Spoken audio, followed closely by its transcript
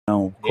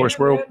Of course,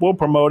 Yeah, man. we'll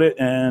promote it,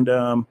 and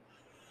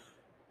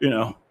you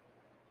know,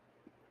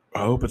 I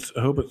hope it's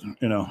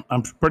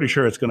I'm pretty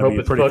sure it's going to Hope be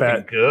it's pretty fucking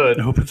fat. good.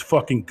 I hope it's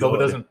fucking good. Hope it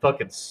doesn't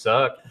fucking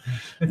suck.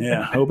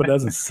 Yeah, I hope it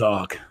doesn't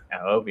suck. Yeah,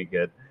 that'll be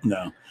good.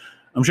 No,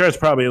 I'm sure it's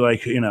probably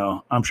like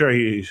I'm sure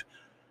he's.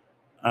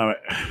 I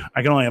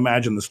can only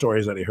imagine the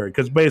stories that he heard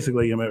because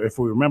basically, if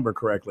we remember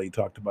correctly, he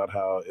talked about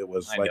how it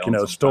was I like don't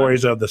sometimes.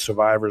 stories of the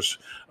survivors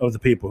of the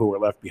people who were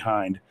left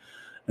behind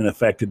and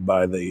affected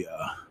by the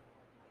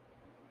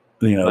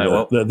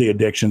Like what? the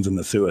addictions and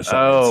the suicides.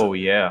 Oh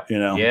yeah,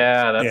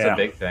 Yeah, that's yeah. a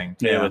big thing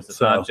too. Yeah, It's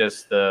not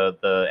just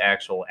the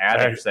actual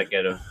addicts that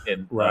get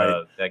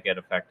Right. that get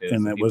affected.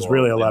 And it's the it was people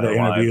really a in lot of their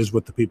interviews lives.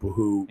 with the people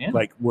who Yeah.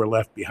 like were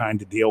left behind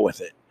to deal with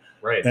it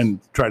Right. and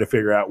try to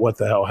figure out what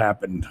the hell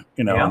happened,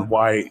 Yeah. and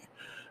why,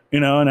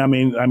 and I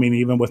mean,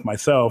 even with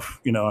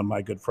myself, and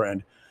my good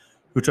friend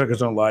who took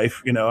his own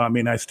life,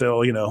 I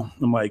still,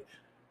 I'm like,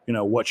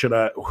 what should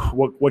I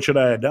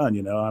have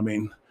done? I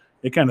mean,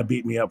 it kind of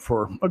beat me up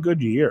for a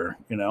good year,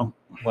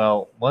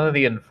 Well, one of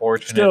the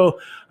unfortunate.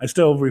 I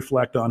still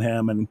reflect on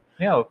him, and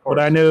Yeah, of course.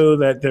 but I knew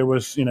that there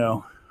was,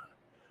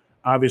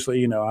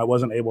 obviously, I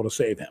wasn't able to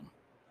save him.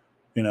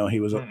 He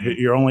was.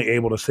 You're only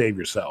able to save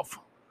yourself.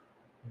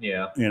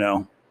 Yeah.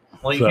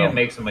 Well, you can't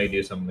make somebody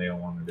do something they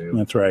don't want to do.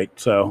 That's right.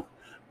 So,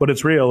 but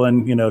it's real,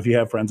 and if you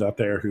have friends out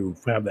there who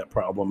have that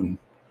problem, and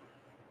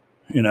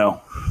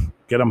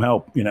get them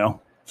help.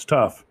 It's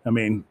tough. I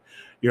mean,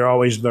 you're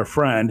always their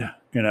friend,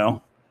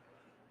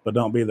 but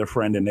don't be their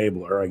friend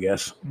enabler, I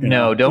guess.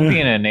 No, don't be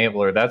an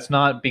enabler. That's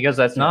not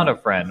not a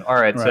friend. All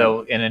right, Right.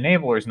 so an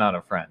enabler is not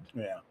a friend.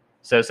 Yeah.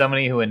 So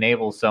somebody who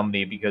enables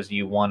somebody because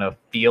you want to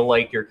feel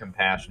like you're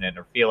compassionate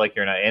or feel like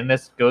you're not, and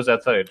this goes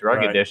outside of drug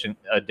Right.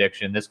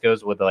 addiction. This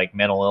goes with like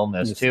mental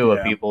illness Yes, too. Of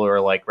yeah. people who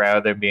are like,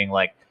 rather than being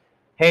like,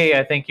 "Hey,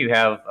 I think you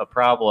have a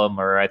problem,"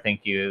 or "I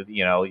think you're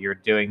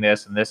doing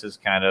this and this is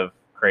kind of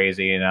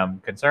crazy, and I'm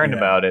concerned Yeah.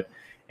 about it."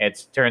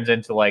 It turns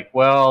into like,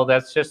 well,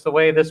 that's just the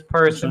way this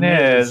person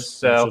is.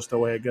 So That's just the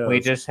way it goes.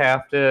 we just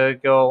have to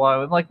go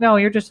along with, like, no,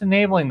 you're just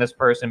enabling this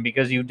person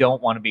because you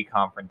don't want to be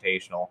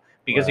confrontational,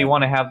 because you Right.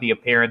 want to have the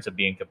appearance of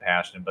being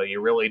compassionate, but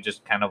you're really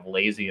just kind of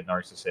lazy and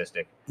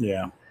narcissistic.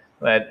 Yeah.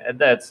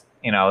 That's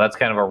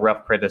kind of a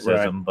rough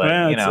criticism, Right. but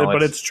Yeah,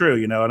 but it's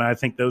true, and I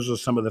think those are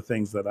some of the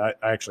things that I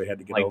actually had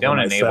to get like, over don't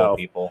myself. enable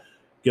people.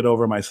 Get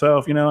over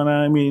myself, and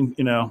I mean,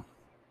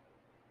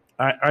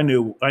 I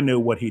knew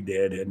what he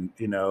did,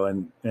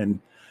 and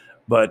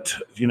but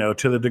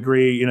to the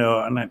degree,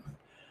 and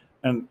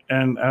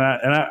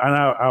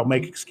I'll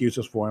make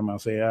excuses for him. I'll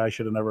say I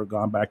should have never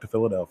gone back to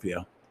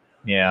Philadelphia.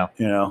 Yeah.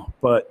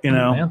 But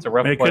Man, it's a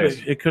rough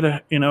place. it could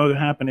have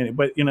happened,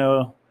 but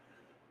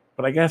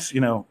but I guess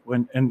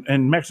when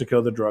in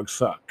Mexico the drugs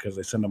suck because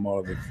they send them all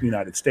over the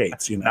United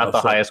States. Not the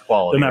highest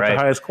quality. They're not right? the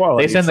highest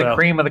quality. They send the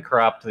cream of the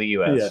crop to the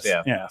U.S.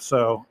 Yes, yeah.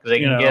 So because they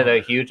can get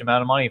a huge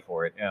amount of money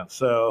for it. Yeah.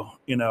 So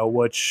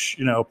which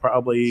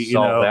probably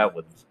solve that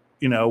with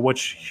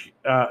which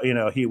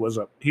he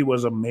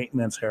was a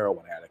maintenance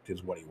heroin addict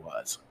is what he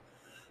was.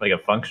 Like a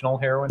functional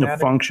heroin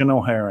addict?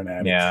 Functional heroin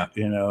addict. Yeah.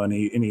 And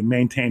he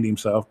maintained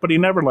himself, but he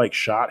never like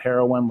shot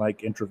heroin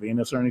like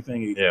intravenous or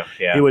anything.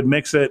 He would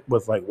mix it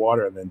with like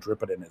water and then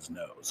drip it in his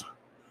nose.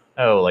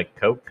 Oh, like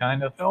Coke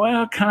kind of?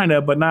 Well, kind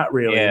of, but not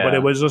really. Yeah. But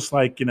it was just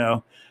like,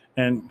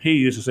 and he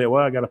used to say,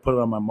 well, I got to put it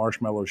on my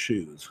marshmallow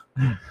shoes.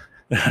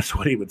 That's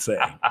what he would say.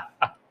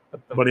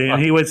 But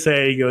he would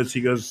say he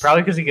goes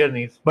probably because he got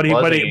these. But he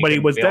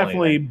was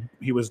definitely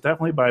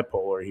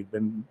bipolar. He'd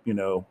been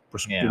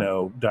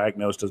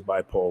diagnosed as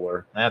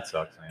bipolar. That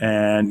sucks,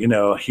 man.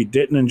 And he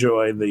didn't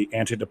enjoy the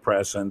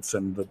antidepressants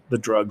and the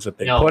drugs that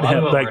they put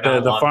him, like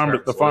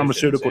the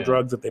pharmaceutical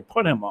drugs that they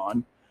put him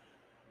on.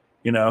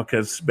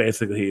 Because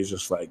basically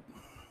he's like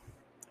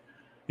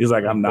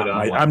I'm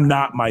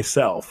not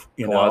myself.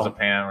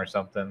 Clozapam or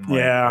something.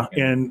 Yeah,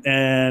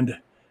 and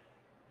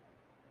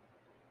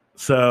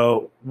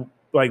so,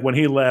 like when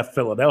he left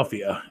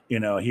Philadelphia, he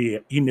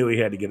knew he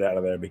had to get out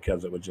of there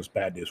because it was just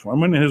bad news for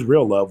him. And his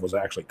real love was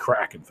actually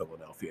crack in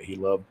Philadelphia. He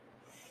loved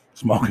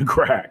smoking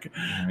crack.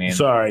 I mean,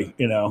 sorry,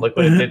 Look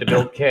what it did to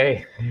Bill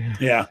K.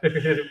 Yeah.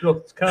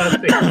 It's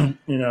Cosby.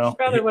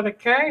 Probably with a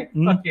K.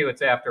 Mm-hmm. Fuck you.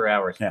 It's after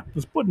hours. Yeah.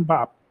 It's pudding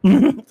pop.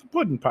 It's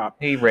pudding pop.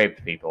 He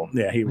raped people.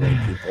 Yeah, he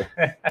raped people.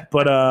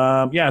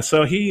 But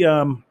so he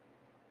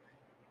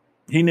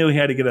knew he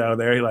had to get out of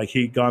there.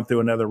 He'd gone through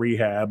another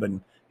rehab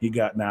and he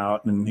gotten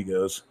out and he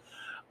goes,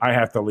 I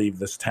have to leave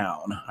this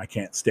town. I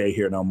can't stay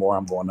here no more.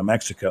 I'm going to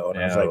Mexico.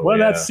 And I was like, well,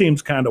 that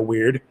seems kind of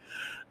weird.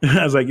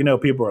 I was like,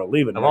 people are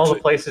leaving. Of all the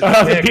places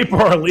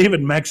people are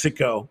leaving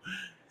Mexico.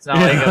 It's not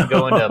like I'm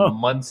going to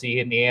Muncie,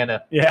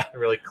 Indiana. Yeah. To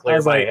really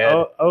clear my head.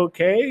 Oh,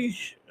 okay.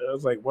 I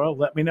was like, well,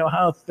 let me know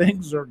how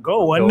things are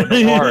going. Going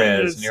to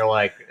Juarez. And you're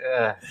like,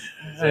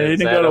 he didn't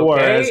go to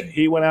Juarez.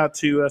 He went out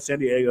to San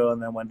Diego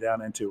and then went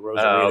down into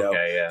Rosarito. Oh,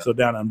 okay, yeah. So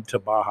down into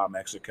Baja,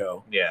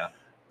 Mexico. Yeah.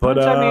 But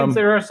which, I mean,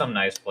 there are some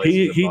nice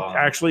places. He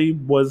actually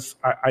was.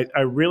 I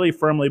really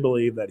firmly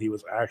believe that he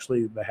was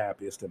actually the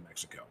happiest in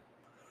Mexico.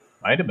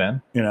 Might have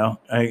been. You know,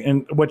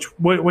 and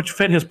which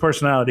fit his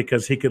personality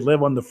because he could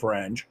live on the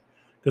fringe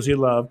because he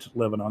loved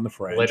living on the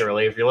fringe.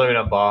 Literally, if you're living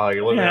in Baja,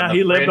 you're living on the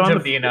he lived fringe on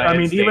of the United I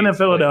mean, States. even in but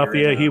you're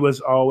Philadelphia, in he a- was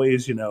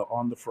always,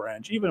 on the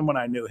fringe. Even when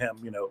I knew him,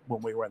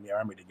 when we were in the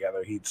army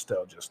together, he'd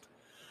still just,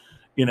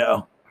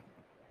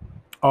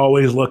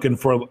 always looking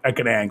for like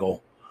an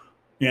angle,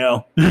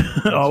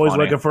 always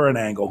funny. looking for an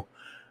angle.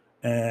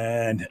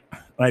 And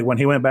like when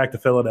he went back to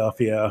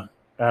Philadelphia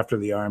after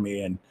the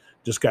army and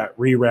just got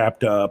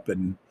re-wrapped up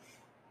and,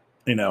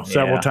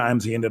 several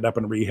times he ended up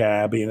in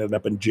rehab, he ended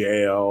up in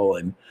jail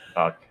and,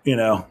 Fuck.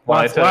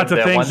 lots of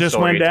that things one just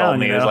story went he told down.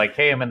 me, he was like,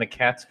 "Hey, I'm in the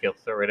Catskills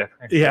or whatever."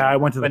 Yeah, I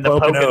went to the In the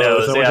Poconos. Poconos. I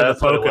went to the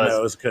That's what it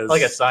was. Poconos because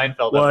Like a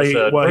Seinfeld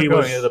episode. Well, We're he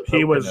going was to the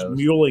he was Poconos.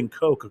 muling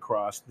coke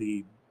across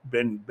the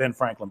Ben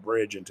Franklin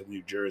Bridge into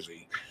New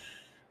Jersey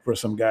for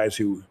some guys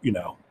who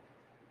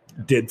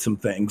did some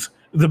things.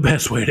 The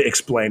best way to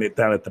explain it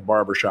down at the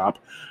barber shop,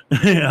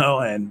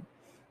 and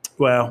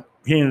well,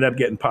 he ended up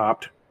getting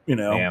popped.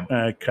 Damn.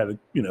 Kind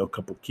of a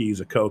couple keys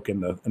of coke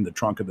in the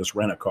trunk of this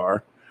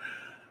rent-a-car.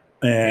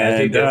 As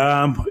you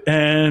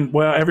And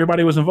well,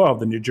 everybody was involved.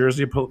 The New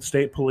Jersey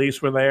State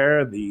Police were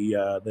there.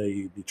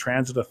 The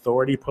Transit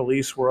Authority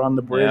Police were on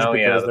the bridge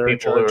because they're in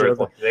charge of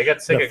they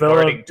got sick of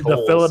guarding tolls.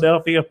 the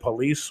Philadelphia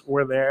Police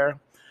were there,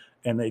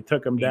 and they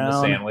took him Eating a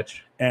down.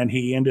 sandwich. And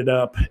he ended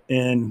up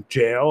in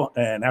jail.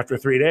 And after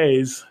 3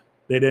 days,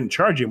 they didn't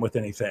charge him with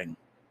anything.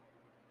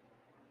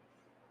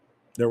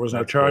 There was no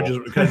That's charges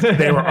cool. because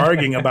they were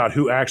arguing about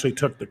who actually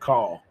took the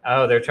call.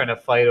 Oh, they're trying to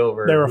fight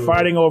over. They were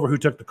fighting over who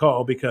took the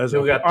call because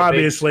Who got the big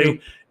obviously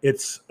scoop.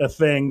 it's a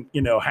thing,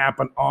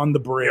 happened on the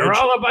bridge. You're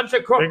all a bunch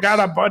of crooks. They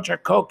got a bunch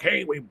of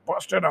cocaine. We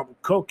busted a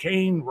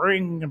cocaine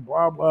ring and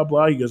blah, blah,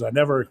 blah. He goes, I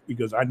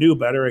knew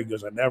better. He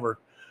goes,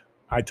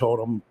 I told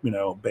him,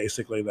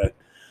 basically that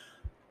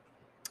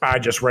I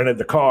just rented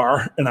the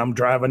car and I'm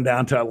driving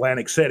down to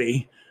Atlantic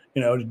City,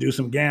 to do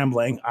some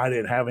gambling. I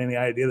didn't have any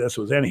idea this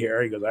was in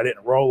here. He goes, I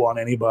didn't roll on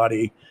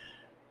anybody.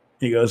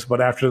 He goes, but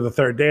after the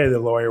third day, the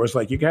lawyer was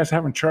like, you guys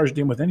haven't charged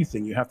him with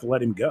anything. You have to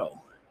let him go.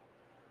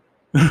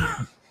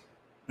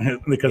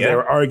 Because they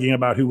were arguing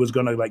about who was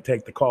going to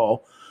take the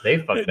call. They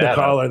fucked that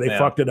caller. up. They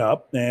fucked it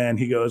up. And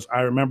he goes,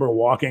 I remember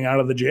walking out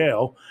of the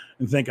jail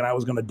and thinking I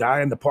was going to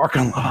die in the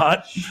parking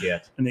lot.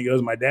 Shit. And he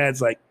goes, my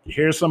dad's like,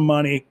 here's some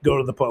money. Go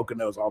to the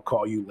Poconos. I'll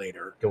call you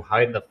later. Go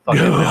hide in the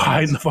fucking Go mountains.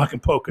 hide in the fucking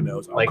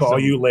Poconos. I'll call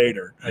you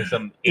later. Like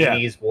some Yeah.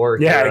 80s war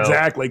Yeah, hero.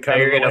 exactly. Now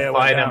you're the going way to it went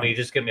find him down. and he's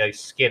just going to be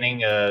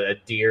skinning a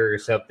deer or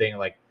something.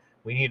 Like,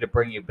 we need to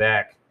bring you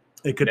back.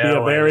 It could No, be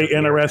a I very live here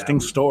interesting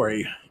now.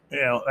 story.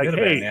 Like, Could've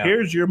hey, been, yeah.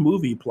 here's your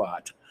movie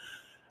plot.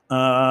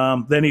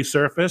 Then he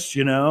surfaced,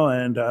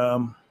 and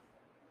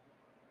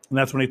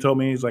that's when he told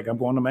me, he's like, I'm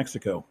going to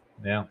Mexico.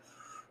 Yeah.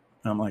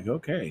 I'm like,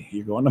 okay,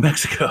 you're going to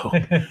Mexico.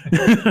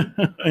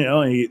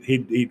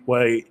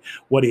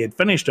 What he had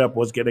finished up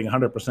was getting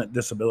 100%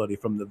 disability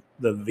from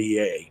the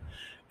VA.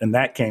 And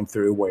that came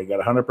through where he got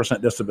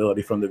 100%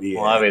 disability from the VA.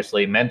 Well,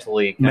 obviously,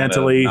 mentally,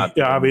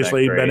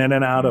 obviously been in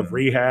and out of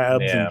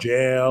rehabs Yeah. and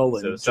jail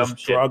and So some just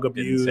shit drug didn't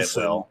abuse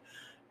sit well.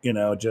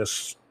 and,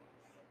 just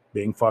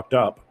being fucked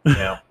up.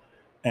 Yeah.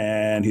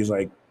 And he's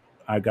like,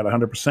 I've got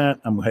 100%.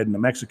 I'm heading to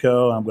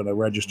Mexico. I'm going to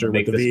register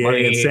Make with the this VA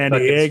money in San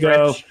fucking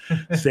Diego,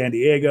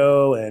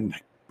 stretch. and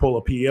pull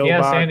a PO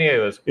Yeah, box. San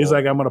Diego is cool. He's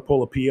like, I'm going to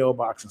pull a PO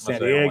box in San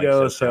Must have been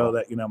Diego like so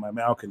SoCal. that, my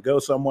mail can go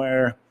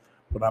somewhere,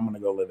 but I'm going to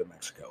go live in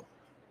Mexico.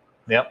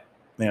 Yep.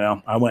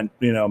 I went,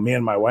 me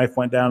and my wife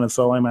went down and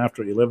saw him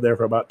after he lived there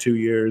for about 2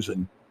 years,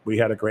 and we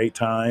had a great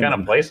time. What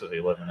kind of places are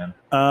you living in?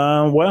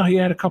 Well, he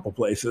had a couple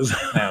places.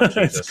 Oh, It's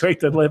Jesus. great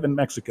to live in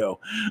Mexico.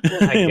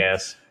 I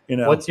guess. You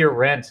know, What's your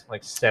rent?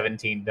 Like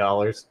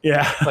 $17.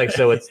 yeah. Like,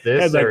 so it's He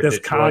this had like or this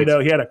Detroit? condo.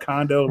 He had a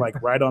condo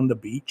like right on the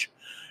beach.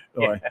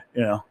 Or,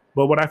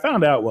 But what I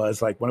found out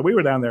was like when we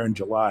were down there in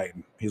July,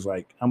 he's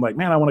like, I'm like,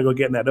 man, I want to go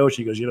get in that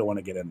ocean. He goes, you don't want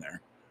to get in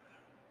there.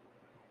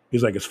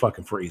 He's like, it's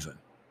fucking freezing.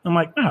 I'm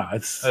like,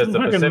 it's That's the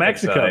fucking Pacific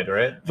Mexico. side,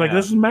 right? It's like,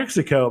 this is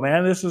Mexico,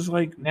 man. This is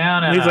like,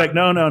 No. he's like,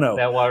 no.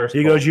 That water's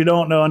He cold. goes, you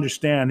don't know,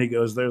 understand. He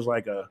goes, there's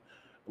like a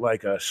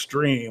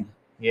stream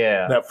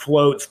Yeah. that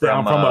floats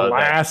down from that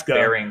Alaska.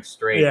 Bering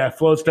Strait. Yeah, it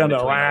floats down to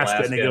between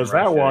Alaska, and he Alaska goes, and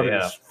that Russia, water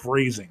yeah. is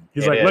freezing.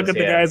 He's It like, look is, at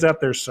the yeah. guys out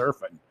there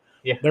surfing.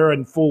 Yeah. They're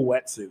in full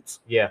wetsuits.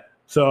 Yeah.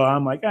 So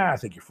I'm like, I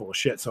think you're full of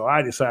shit. So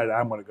I decided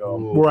I'm going to go.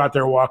 Ooh. We're out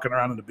there walking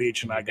around on the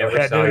beach, and I go, Never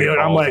head saw to your it.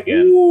 I'm balls like, again.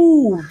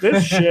 ooh,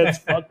 this shit's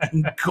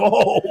fucking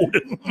cold.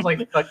 It's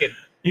like fucking.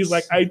 He's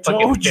like, I fucking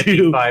told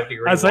you.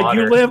 55-degree I was like,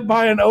 you water. live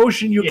by an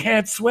ocean you Yeah.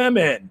 can't swim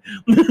in.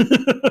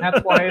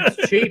 That's why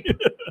it's cheap.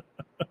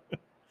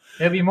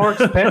 It'd be more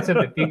expensive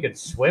if you could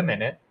swim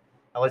in it,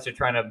 unless you're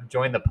trying to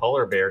join the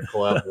Polar Bear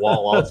Club while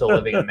also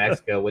living in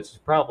Mexico, which is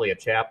probably a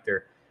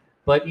chapter.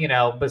 But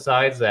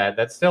besides that,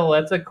 that's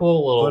a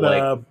cool little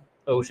But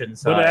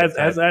oceanside. But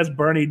type- as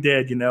Bernie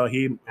did,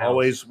 he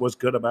always was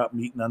good about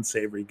meeting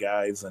unsavory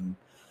guys and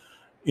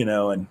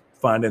and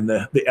finding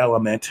the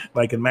element.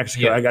 Like in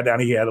Mexico, Yeah. I got down.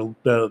 He had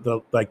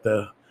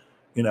the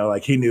You know,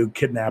 like he knew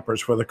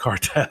kidnappers for the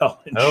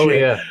cartel. And Oh shit.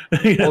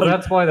 yeah. You know, Well,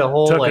 that's why the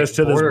whole took like us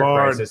to this border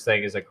bar. crisis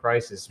thing is a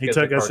crisis He because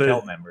took of us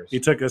cartel to- members. He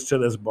took us to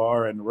this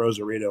bar in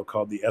Rosarito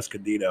called the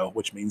Escondido,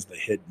 which means the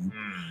hidden.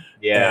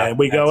 Yeah, and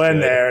we go that's in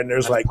good. there, and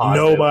there's That's like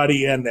positive.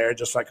 nobody in there,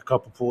 just like a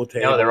couple pool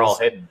tables. No, they're all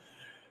hidden.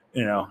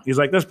 You know, he's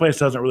like, this place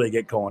doesn't really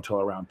get going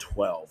until around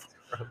 12.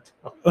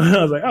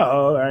 I was like, oh,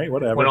 all right,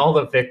 whatever. When all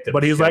the victims.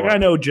 But he's show like, up. I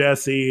know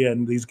Jesse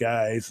and these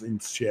guys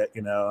and shit,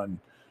 you know, and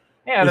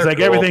Yeah, he's they're like,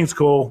 cool. everything's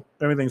cool.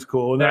 Everything's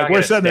cool. And They're like, not we're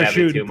gonna sitting there stab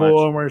you shooting too pool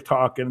much. and we're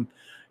talking,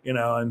 you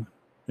know, and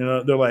you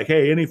know, they're like,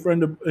 hey, any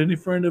friend of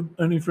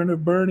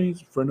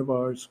Bernie's, friend of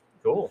ours.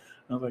 Cool.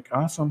 I was like,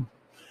 awesome.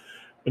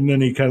 And then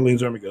he kind of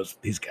leans over and goes,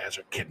 these guys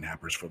are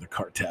kidnappers for the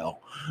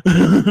cartel.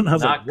 And I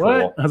was Not like, what?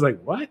 cool. I was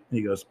like, what? And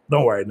he goes,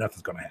 don't worry,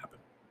 nothing's going to happen.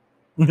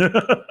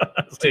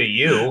 To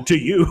you, To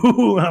you.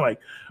 I'm like,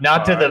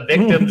 not to all the right.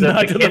 victims of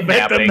Not the to victim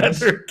that kidnappings.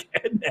 they're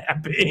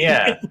kidnapping.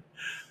 Yeah.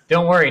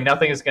 Don't worry,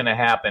 nothing is going to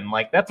happen.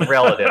 Like that's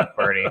relative,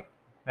 Bernie.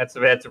 That's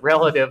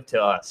relative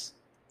to us.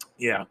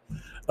 Yeah.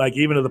 Like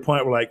even to the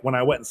point where like when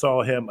I went and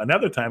saw him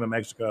another time in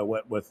Mexico, I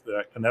went with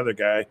another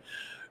guy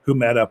who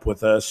met up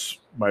with us,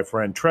 my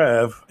friend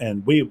Trev,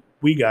 and we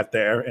got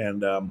there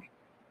and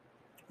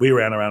we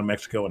ran around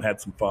Mexico and had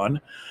some fun.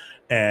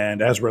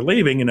 And as we're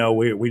leaving, you know,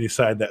 we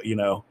decided that, you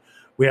know,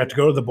 we have to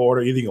go to the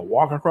border. Either you can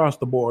walk across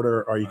the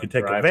border or you can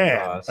take a drive van.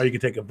 across. Or you can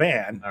take a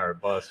van. Or a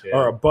bus, yeah.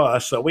 Or a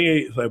bus. So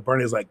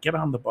Bernie's like, get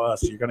on the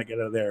bus. You're going to get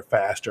out of there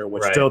faster,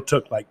 which Right. still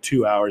took like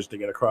 2 hours to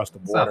get across the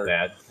It's not border.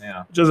 bad.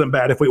 Yeah. Which isn't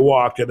bad. If we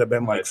walked, it'd have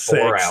been like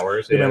 4 6.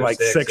 hours. It'd Yeah, been like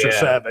 6 or yeah.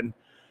 7.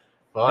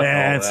 Fuck all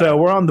And that. so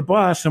we're on the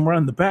bus and we're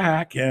in the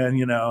back, and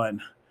you know, and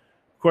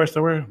of course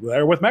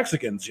they're with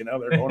Mexicans, you know,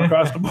 they're going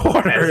across the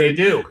border. As you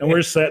do. And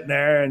we're sitting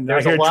there, and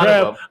There's I a hear lot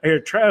Trev. of them. I hear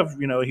Trev.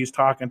 You know, he's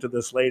talking to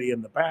this lady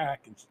in the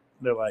back, and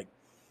they're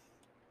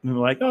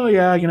like, oh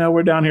yeah, you know,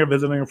 we're down here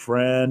visiting a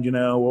friend, you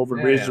know, over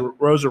in Yeah.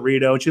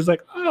 Rosarito. And she's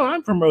like, oh,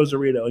 I'm from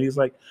Rosarito. And he's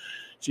like,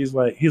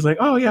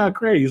 oh yeah,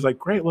 great. He's like,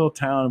 great little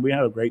town. We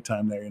had a great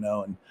time there, you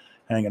know, and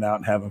hanging out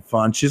and having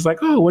fun. She's like,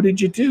 oh, what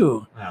did you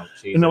do? Oh,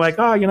 Jesus. And they're like,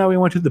 oh, you know, we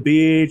went to the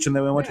beach, and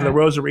then we went to the Yeah.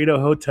 Rosarito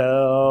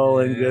Hotel,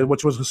 and Yeah.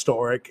 which was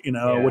historic, you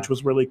know, Yeah. which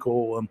was really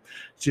cool. And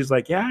she's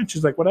like, yeah. And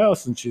she's like, what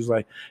else? And he's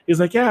like,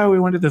 yeah, we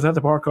went to this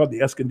other bar called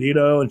the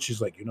Escondido. And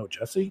she's like, you know,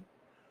 Jesse?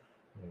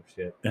 Oh,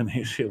 shit. And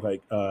she's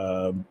like,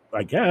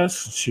 I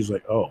guess. She's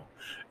like, oh.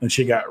 And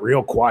she got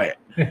real quiet,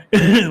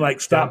 like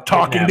stopped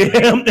talking to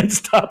him and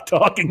stopped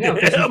talking Yeah, to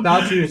because she him.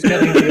 thought she was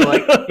going to be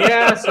like,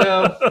 yeah,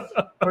 so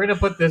we're going to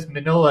put this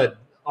manila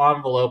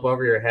envelope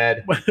over your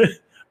head.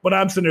 But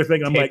I'm sitting there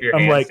thinking, Tape your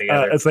hands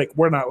together. it's like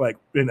we're not like,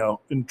 you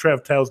know. And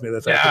Trev tells me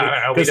this we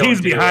because don't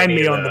he's do behind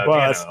any me of on the you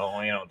bus. know,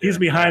 we don't do He's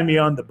any of behind that. me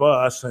on the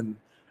bus, and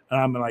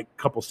I'm like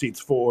a couple seats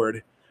forward,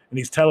 and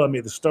he's telling me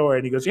the story,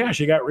 and he goes, "Yeah,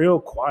 she got real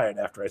quiet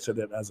after I said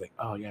it." And I was like,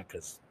 "Oh yeah,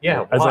 because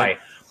Yeah, I was why?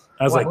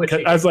 Why would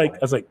she I was get like,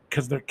 quiet?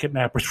 because they're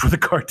kidnappers for the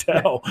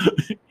cartel."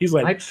 He's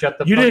like, I'd shut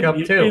the "You fuck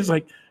didn't." up too. He's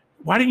like,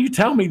 "Why didn't you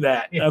tell me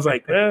that?" And I was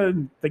like, "I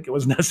didn't think it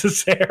was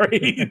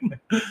necessary."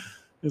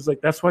 He's like,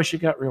 "That's why she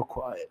got real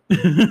quiet."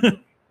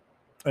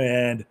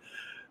 And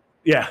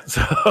yeah,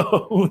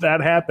 so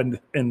that happened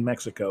in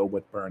Mexico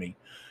with Bernie.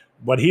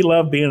 But he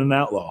loved being an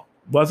outlaw.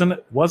 Wasn't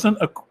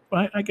a,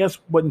 I guess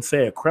wouldn't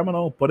say a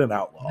criminal, but an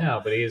outlaw.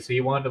 No, but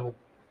he wanted to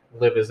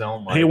live his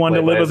own life. He wanted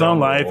to by live his own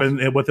life rules.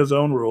 and with his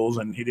own rules,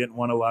 and he didn't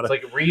want a lot It's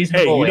of. like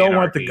reasonable. Hey, you don't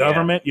want the anarchy,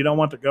 government. You don't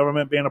want the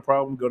government being a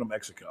problem. Go to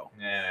Mexico.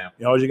 Yeah.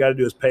 You know, all you got to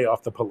do is pay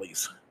off the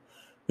police.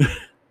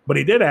 But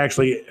he did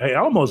actually. He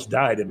almost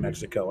died in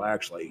Mexico,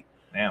 actually,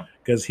 Yeah.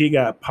 because he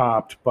got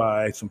popped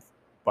by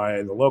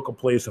the local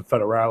police and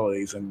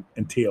federales in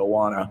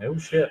Tijuana, Oh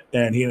shit.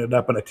 and he ended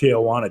up in a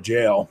Tijuana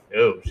jail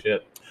Oh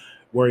shit.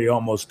 where he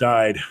almost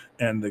died.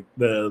 And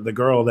the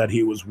girl that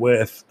he was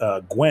with,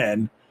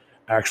 Gwen,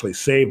 actually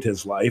saved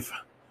his life.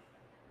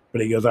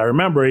 But he goes, I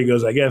remember. He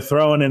goes, I get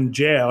thrown in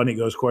jail, and he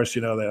goes, of course,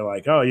 you know, they're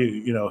like, oh,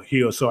 you know.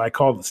 He goes, so I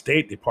called the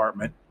State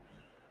Department.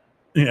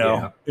 You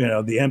know,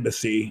 the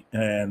embassy,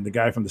 and the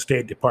guy from the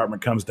State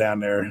Department comes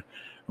down there and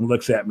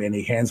looks at me, and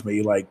he hands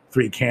me like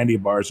 3 candy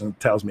bars and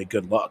tells me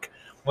good luck.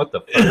 What the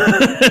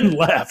fuck? And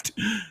left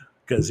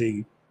because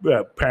he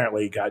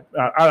apparently got,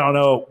 I don't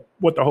know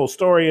what the whole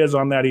story is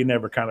on that. He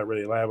never kind of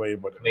really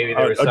elaborated, but Maybe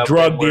there was a something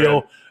drug where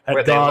deal Where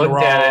had they gone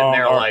looked at it and wrong.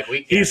 they're or like, we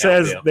can't he help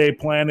says you. they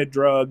planted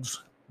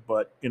drugs,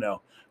 but you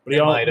know, but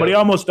They might have. he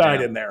almost died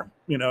Yeah. in there.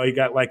 You know, he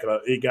got like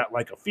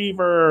a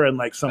fever, and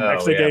like some Oh,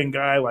 Mexican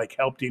guy like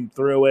helped him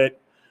through it.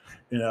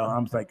 You know,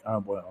 I'm like,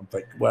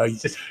 well,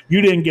 It's just-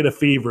 you didn't get a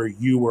fever.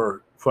 You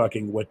were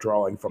fucking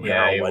withdrawing from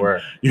yeah, heroin. you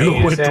were. You were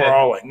You said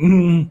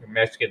withdrawing. Your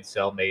Mexican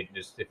cellmate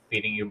just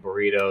feeding you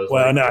burritos.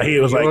 Well, like, no, he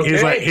was "You like,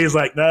 okay?" he's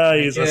like, no,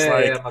 he's just Yeah,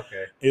 like, yeah, I'm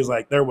okay. he's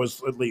like, there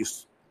was at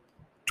least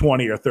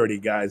 20 or 30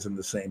 guys in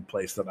the same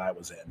place that I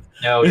was in.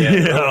 Oh yeah, You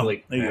know?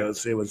 probably. He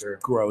goes, it was Sure.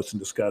 gross and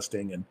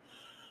disgusting, and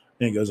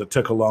he goes, it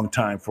took a long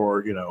time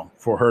for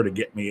her to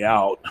get me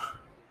out.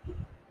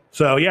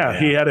 So yeah,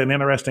 he had an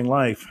interesting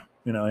life.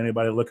 You know,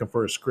 anybody looking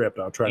for a script,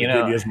 I'll try to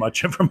give you as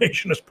much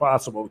information as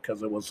possible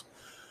because it was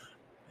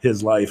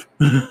his life.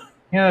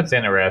 Yeah, it's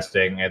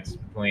interesting. It's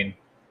between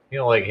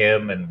like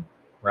him and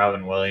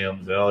Robin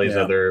Williams and all these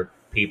Yeah. other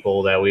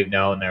people that we've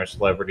known, they're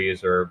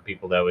celebrities or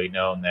people that we've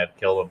known that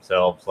kill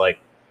themselves. Like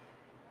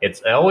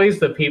it's always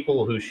the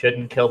people who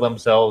shouldn't kill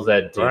themselves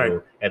that do, Right.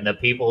 and the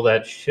people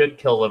that should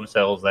kill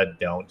themselves that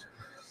don't.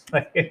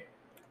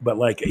 But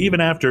like even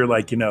after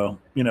like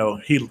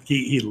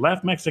he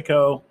left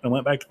Mexico and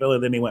went back to Philly,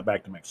 then he went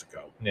back to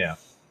Mexico, Yeah.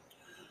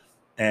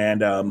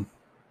 and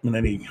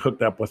then he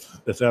hooked up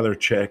with this other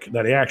chick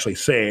that he actually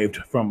saved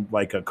from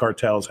like a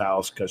cartel's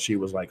house because she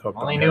was like hooked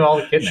Well, on he her. knew all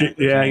the kidnappers.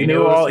 He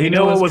knew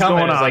what was coming.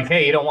 going It's on. like,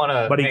 hey, you don't want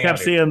to. But he kept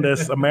seeing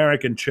this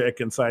American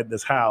chick inside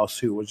this house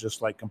who was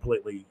just like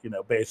completely,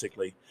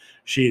 basically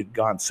she had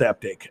gone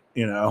septic,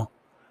 Ooh.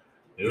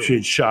 she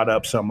had shot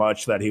up so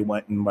much that he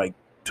went and like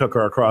took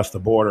her across the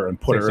border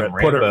and put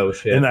her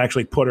shit. and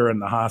actually put her in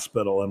the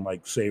hospital and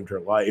like saved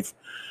her life.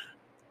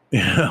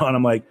 And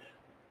I'm like,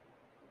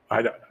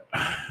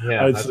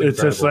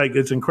 it's just like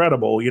it's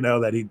incredible, and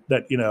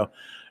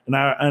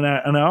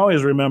I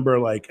always remember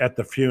like at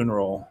the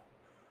funeral,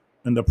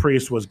 and the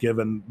priest was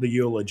given the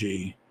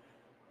eulogy,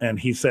 and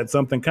he said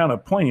something kind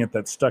of poignant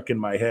that stuck in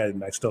my head,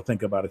 and I still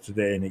think about it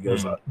today. And he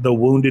goes, "The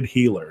wounded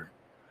healer."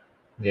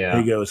 Yeah.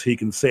 He goes, "He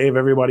can save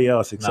everybody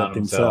else except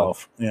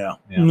himself." Yeah.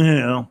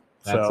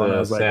 That's so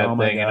a sad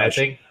thing, and I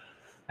think.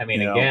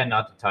 Again,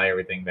 not to tie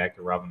everything back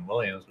to Robin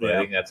Williams, but Yeah. I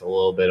think that's a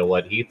little bit of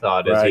what he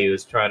thought is he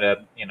was trying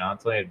to,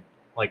 it's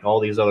like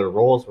all these other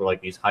roles were like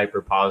these hyper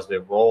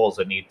positive roles,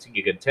 and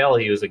you could tell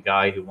he was a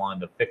guy who wanted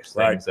to fix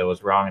things that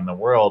was wrong in the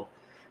world.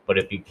 But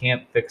if you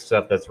can't fix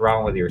stuff that's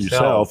wrong with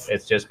yourself.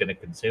 It's just going to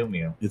consume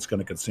you. It's going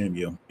to consume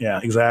you.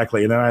 Yeah,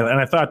 exactly. And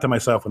I thought to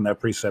myself when that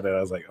priest said it,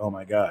 I was like, oh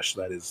my gosh,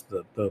 that is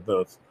the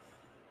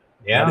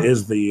that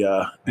is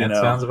the that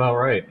sounds about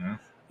right.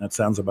 That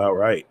sounds about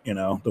right.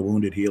 The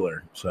wounded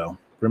healer. So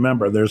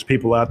remember, there's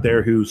people out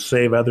there who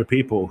save other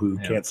people who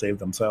can't save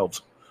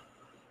themselves.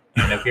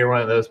 And if you're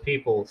one of those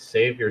people,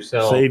 save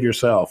yourself. Save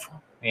yourself.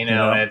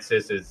 It's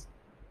just as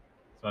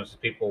much as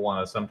people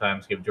want to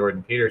sometimes give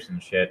Jordan Peterson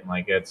shit, and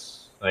like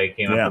it's like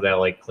came up with that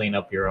like clean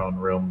up your own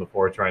room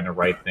before trying to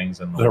write things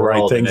in the world.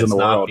 Right things and it's in the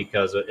not world.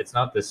 Because it's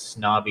not this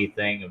snobby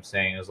thing of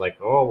saying it's like,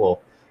 oh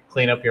well,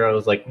 clean up your own.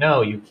 It's like,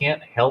 no, you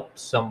can't help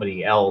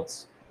somebody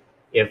else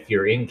if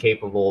you're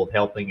incapable of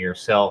helping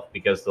yourself,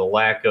 because the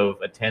lack of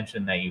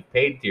attention that you've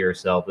paid to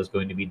yourself is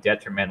going to be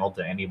detrimental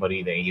to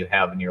anybody that you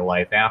have in your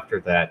life after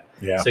that.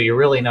 Yeah. So you're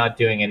really not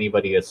doing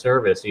anybody a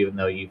service, even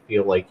though you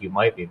feel like you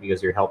might be,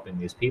 because you're helping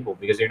these people,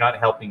 because you're not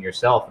helping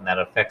yourself, and that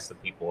affects the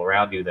people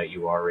around you that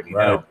you already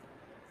know.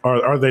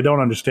 Or they don't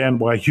understand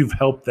why you've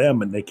helped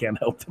them and they can't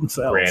help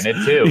themselves. Granted,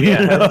 too.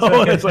 Yeah.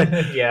 It's like,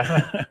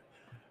 yeah.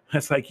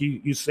 It's like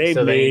you saved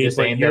So then me, you just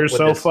but end you're up with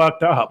so this-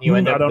 fucked up. You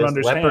end I up don't with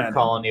this understand. leper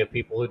colony of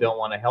people who don't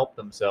want to help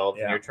themselves,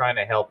 and Yeah. you're trying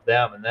to help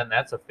them, and then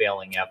that's a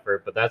failing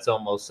effort. But that's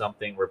almost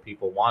something where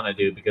people want to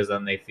do, because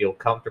then they feel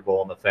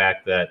comfortable in the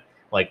fact that,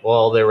 like,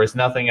 well, there was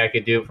nothing I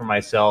could do for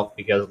myself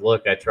because,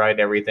 look, I tried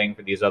everything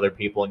for these other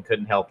people and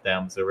couldn't help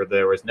them. So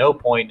there was no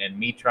point in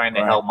me trying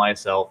to Right. help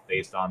myself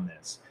based on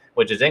this,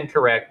 which is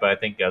incorrect, but I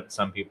think that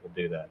some people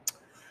do that.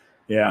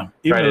 Yeah,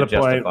 Try even to to the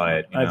point. justify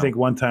it. I think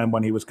one time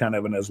when he was kind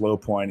of in his low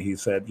point, he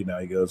said, he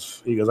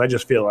goes, I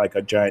just feel like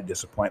a giant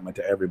disappointment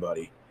to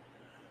everybody.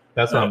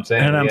 That's what I'm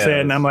saying. And I'm yeah,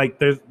 saying, I'm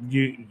like,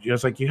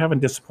 you haven't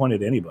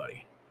disappointed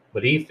anybody.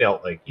 But he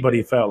felt like he But did.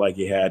 he felt like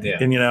he had. Yeah.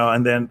 And,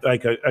 and then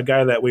like a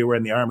guy that we were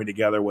in the Army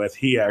together with,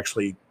 he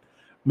actually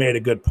made a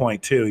good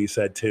point too. He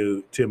said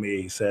to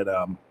me, he said,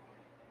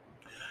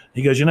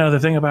 he goes, the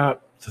thing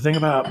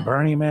about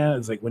Bernie, man,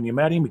 is like when you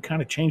met him, he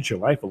kind of changed your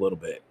life a little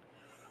bit.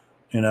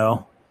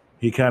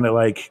 He kind of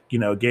like,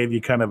 gave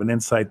you kind of an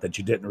insight that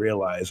you didn't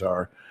realize,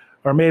 or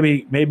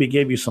maybe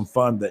gave you some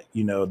fun that,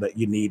 that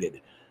you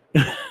needed,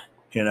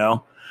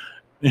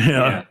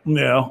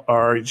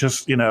 or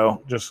just, and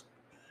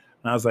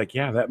I was like,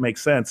 yeah, that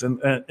makes sense.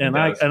 And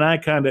I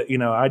kind of,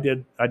 I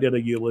did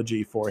a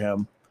eulogy for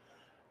him,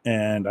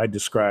 and I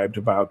described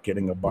about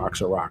getting a box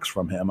of rocks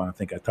from him. I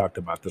think I talked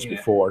about this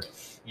before,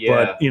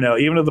 but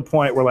even to the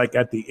point where like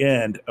at the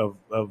end of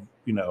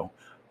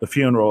the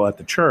funeral at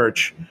the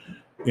church,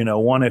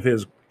 one of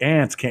his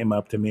aunts came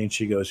up to me and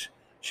she goes,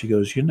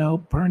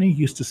 Bernie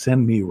used to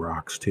send me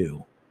rocks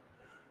too.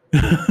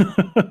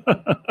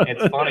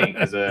 It's funny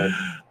because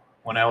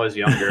when I was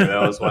younger,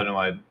 that was one of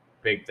my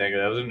big things.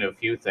 I was into a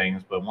few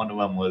things, but one of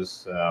them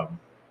was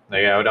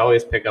like I would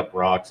always pick up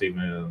rocks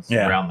even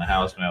around the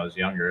house when I was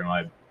younger.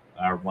 And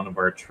one of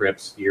our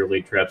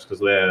yearly trips,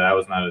 because I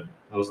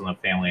wasn't a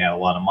family that had a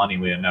lot of money.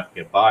 We had enough to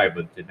get by,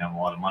 but didn't have a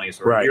lot of money.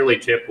 So our yearly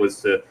trip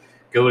was to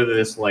go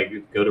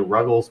to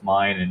Ruggles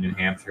Mine in New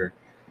Hampshire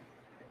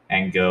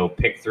and go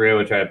pick through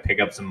and try to pick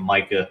up some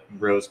mica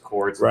rose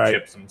quartz and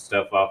chip some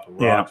stuff off the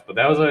rocks. But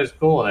that was always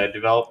cool. And I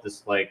developed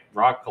this like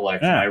rock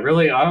collection. I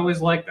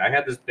always liked it. I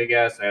had this big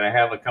ass, and I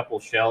have a couple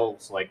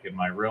shelves like in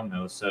my room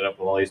that was set up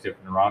with all these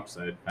different rocks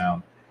that I had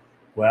found.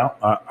 Well,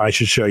 I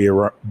should show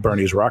you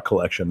Bernie's rock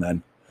collection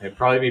then. It'd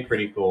probably be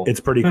pretty cool. It's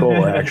pretty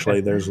cool,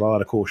 actually. There's a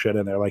lot of cool shit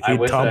in there. Like he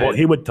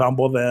would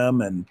tumble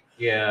them, and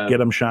Yeah. get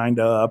them shined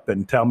up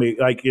and tell me,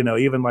 like,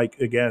 even like,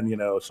 again,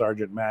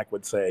 Sergeant Mack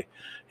would say,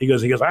 he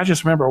goes, I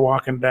just remember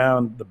walking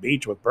down the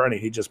beach with Bernie.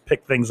 He just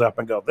picked things up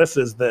and go, this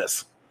is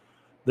this.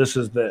 This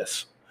is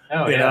this.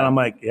 Oh, And yeah. I'm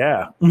like,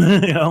 yeah.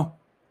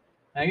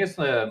 I guess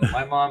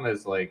my mom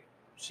is like,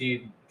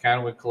 she kind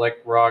of would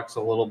collect rocks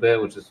a little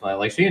bit, which is fine.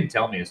 Like, she didn't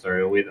tell me a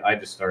story. I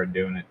just started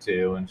doing it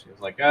too. And she was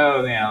like,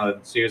 oh,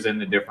 she was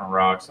into different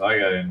rocks. So I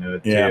got into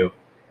it Yeah. too.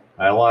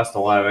 I lost a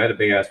lot. I had a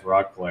big ass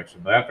rock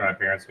collection, but after my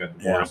parents got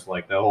divorced,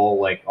 like the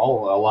whole,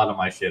 a lot of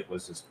my shit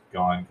was just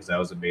gone because I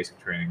was in basic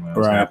training when it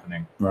was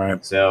happening.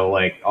 Right. So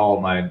like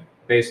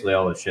basically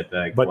all the shit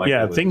that I collected. But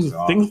yeah, was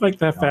things like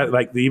that,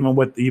 like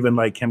even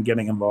like him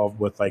getting involved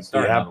with like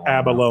the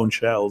abalone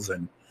shells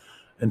and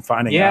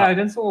finding out. Yeah, I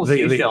did some little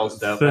seashell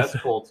stuff. That's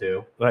cool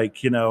too. Like,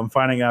 I'm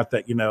finding out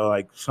that,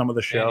 like some of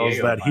the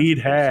shells that he'd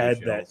had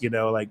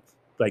that,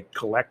 like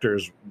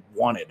collectors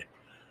wanted.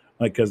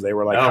 Like, because they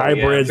were like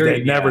hybrids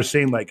they'd never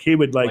seen. Like, he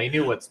would he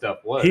knew what stuff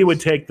was. He would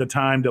take the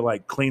time to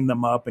like clean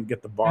them up and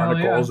get the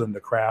barnacles and the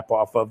crap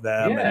off of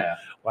them. Yeah.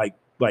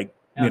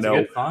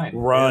 And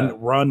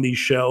run these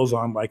shells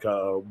on like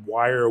a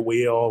wire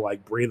wheel,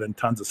 like breathing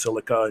tons of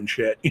silica and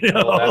shit.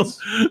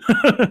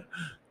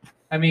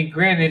 I mean,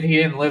 granted, he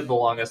didn't live the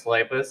longest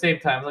life, but at the same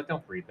time, like,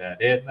 don't breathe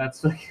that in.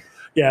 That's like,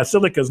 yeah,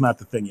 silica's not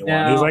the thing you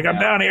want. He's like, I'm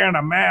down here in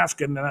a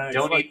mask, and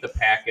don't eat the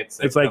packets.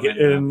 It's like,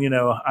 and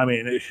I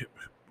mean,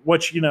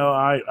 which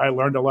I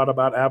learned a lot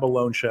about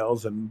abalone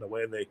shells and the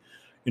way they,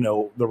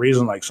 the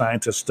reason like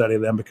scientists study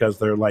them because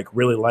they're like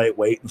really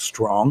lightweight and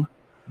strong.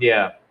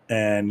 Yeah.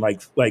 And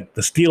like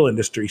the steel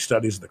industry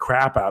studies the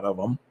crap out of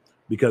them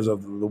because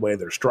of the way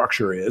their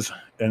structure is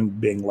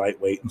and being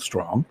lightweight and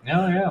strong.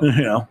 Oh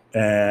yeah.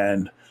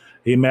 And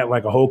he met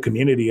like a whole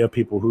community of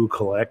people who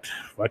collect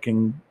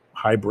fucking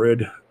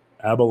hybrid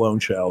abalone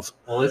shells.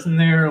 Well, isn't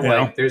there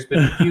there's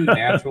been a few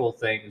natural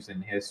things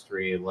in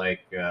history,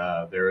 like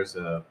there was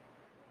a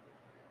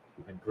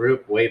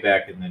group way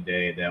back in the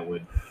day that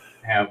would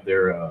have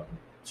their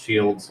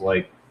shields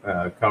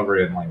covered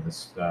in like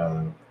this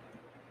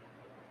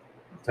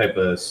type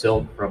of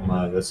silk from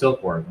the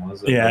silkworm.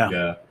 Was it?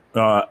 Yeah.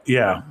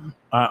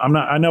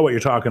 I know what you're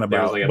talking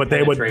about, like but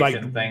they would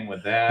thing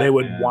with that. They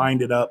would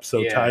wind it up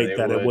so tight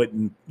that it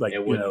wouldn't like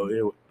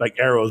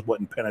arrows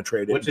wouldn't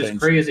penetrate it. Which is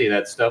crazy.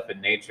 That stuff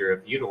in nature,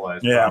 if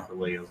utilized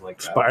properly, is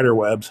like spider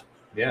webs.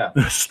 Yeah,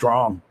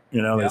 strong.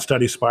 They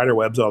study spider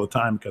webs all the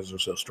time because they're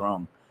so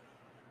strong.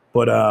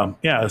 But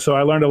so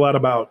I learned a lot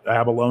about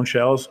abalone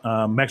shells.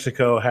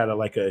 Mexico had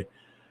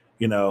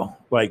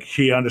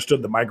he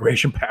understood the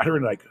migration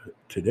pattern. Like,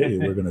 today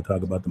we're going to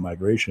talk about the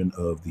migration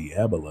of the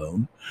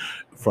abalone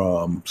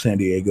from San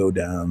Diego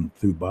down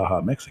through Baja,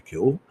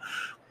 Mexico,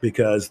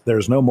 because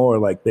there's no more,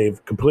 like,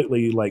 they've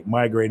completely like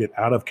migrated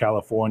out of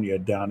California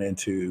down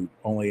into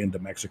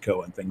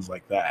Mexico and things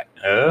like that.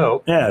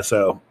 Oh, yeah.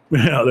 So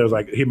there's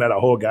like, he met a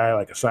whole guy,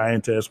 like a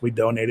scientist. We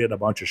donated a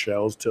bunch of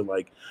shells to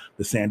like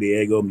the San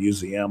Diego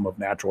Museum of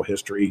Natural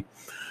History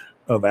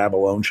of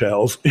abalone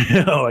shells,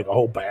 like a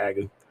whole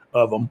bag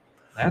of them.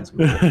 That's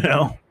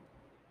cool.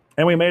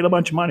 And we made a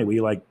bunch of money.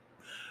 We I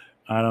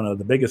don't know,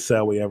 the biggest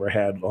sale we ever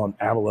had on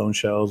abalone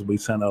shells. We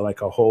sent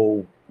a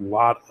whole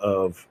lot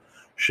of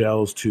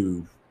shells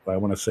to, I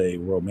want to say,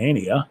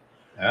 Romania,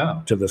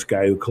 to this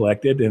guy who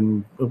collected,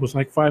 and it was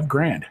like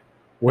 $5,000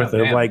 worth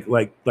of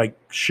like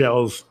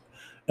shells.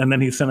 And then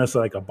he sent us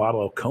like a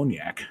bottle of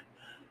cognac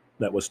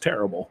that was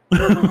terrible.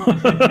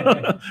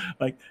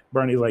 Like,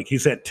 Bernie, like, he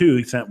sent two.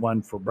 He sent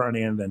one for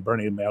Bernie, and then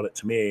Bernie mailed it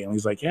to me. And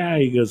he's like, yeah,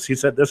 he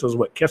said this is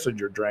what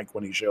Kissinger drank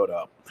when he showed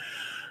up.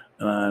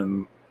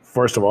 And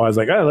first of all, I was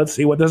like, oh, let's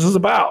see what this is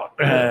about.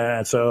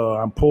 And so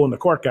I'm pulling the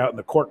cork out, and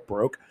the cork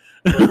broke.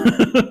 Well,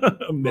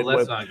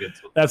 that's not good.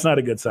 That's not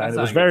a good sign. It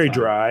was very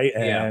dry,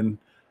 and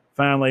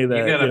finally, you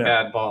got a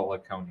bad bottle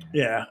of cognac.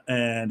 Yeah,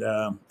 and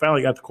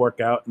finally got the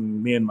cork out,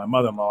 and me and my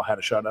mother-in-law had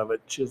a shot of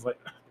it. She was like,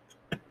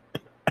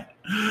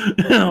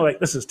 like,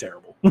 this is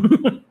terrible.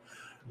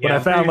 But I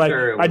found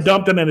I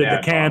dumped it in a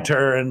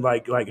decanter and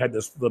like had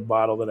the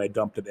bottle that I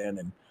dumped it in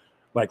and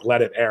like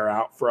let it air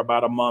out for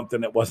about a month,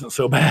 and it wasn't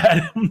so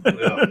bad.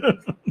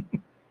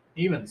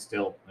 Even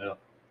still,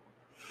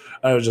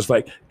 I was just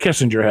like,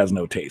 Kissinger has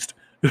no taste.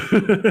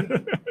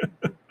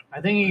 I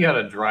think you got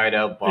a dried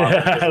out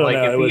bottle.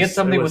 If you get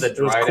something with a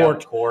dried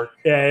out cork,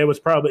 it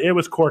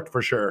was corked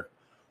for sure.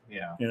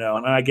 Yeah,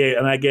 and I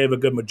gave a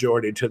good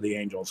majority to the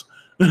Angels.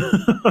 Let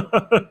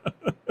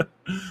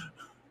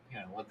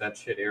that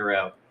shit air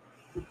out.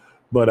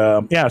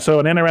 But so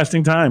an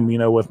interesting time,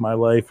 with my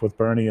life with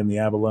Bernie and the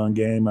abalone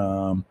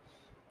game,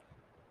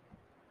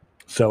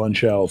 selling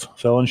shells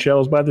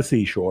by the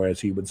seashore,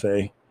 as he would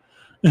say.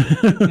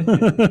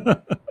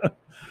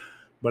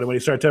 But when he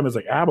started telling me, it's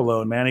like,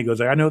 abalone, man, he goes,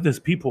 I know there's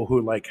people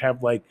who have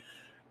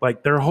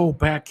their whole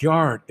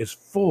backyard is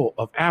full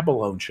of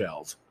abalone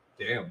shells.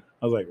 Damn.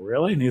 I was like,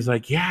 really? And he's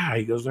like, yeah.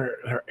 He goes,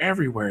 they're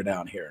everywhere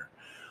down here.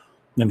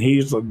 And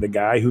he's the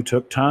guy who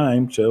took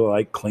time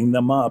to clean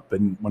them up.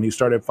 And when he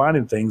started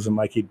finding things and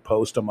he'd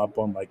post them up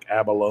on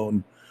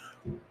abalone,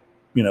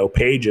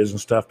 pages and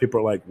stuff, people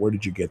are like, where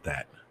did you get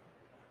that?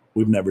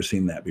 We've never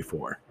seen that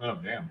before. Oh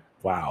damn!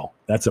 Wow,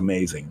 that's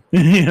amazing.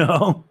 You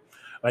know,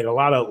 like a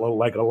lot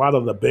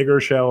of the bigger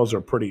shells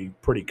are pretty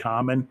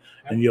common,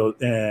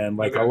 and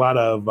like a lot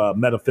of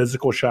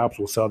metaphysical shops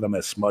will sell them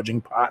as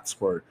smudging pots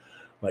for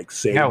like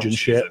sage and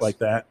shit Jesus. like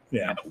that.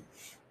 Yeah.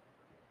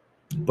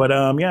 But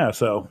yeah,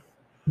 so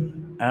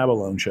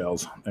abalone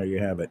shells. There you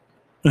have it.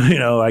 You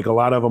know, like a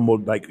lot of them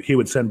would like he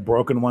would send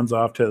broken ones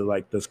off to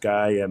like this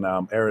guy in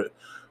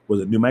was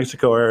it New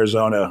Mexico,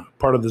 Arizona,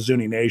 part of the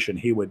Zuni Nation.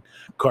 He would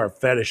carve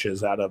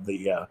fetishes out of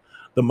the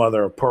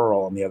mother of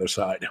pearl on the other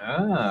side.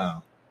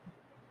 Oh,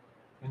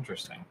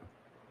 interesting.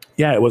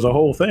 Yeah, it was a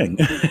whole thing.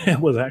 It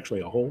was actually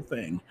a whole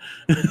thing.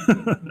 It's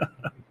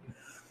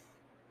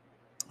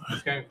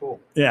kind of cool.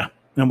 Yeah,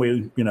 and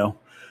we, you know,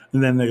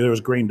 and then there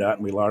was Green Dot,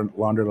 and we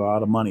laundered a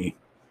lot of money.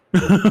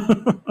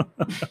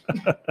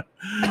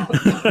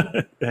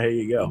 There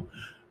you go.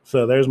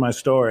 So there's my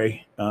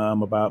story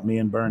about me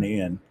and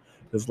Bernie and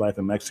his life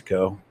in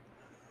Mexico.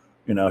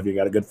 You know, if you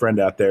got a good friend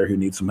out there who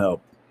needs some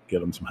help,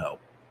 get him some help.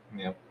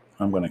 Yep.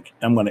 I'm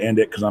gonna end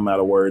it because I'm out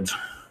of words.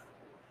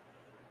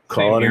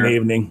 Call it an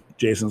evening.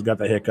 Jason's got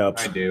the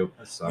hiccups. I do.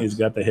 That sucks. He's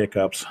got the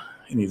hiccups.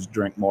 He needs to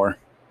drink more.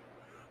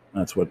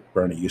 That's what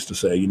Bernie used to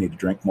say. You need to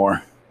drink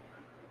more.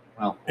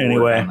 Well,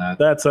 anyway,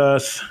 that's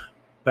us.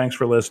 Thanks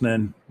for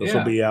listening. This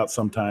will Yeah. be out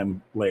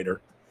sometime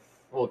later.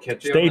 We'll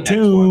catch you. Stay on the next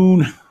one.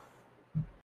 tuned.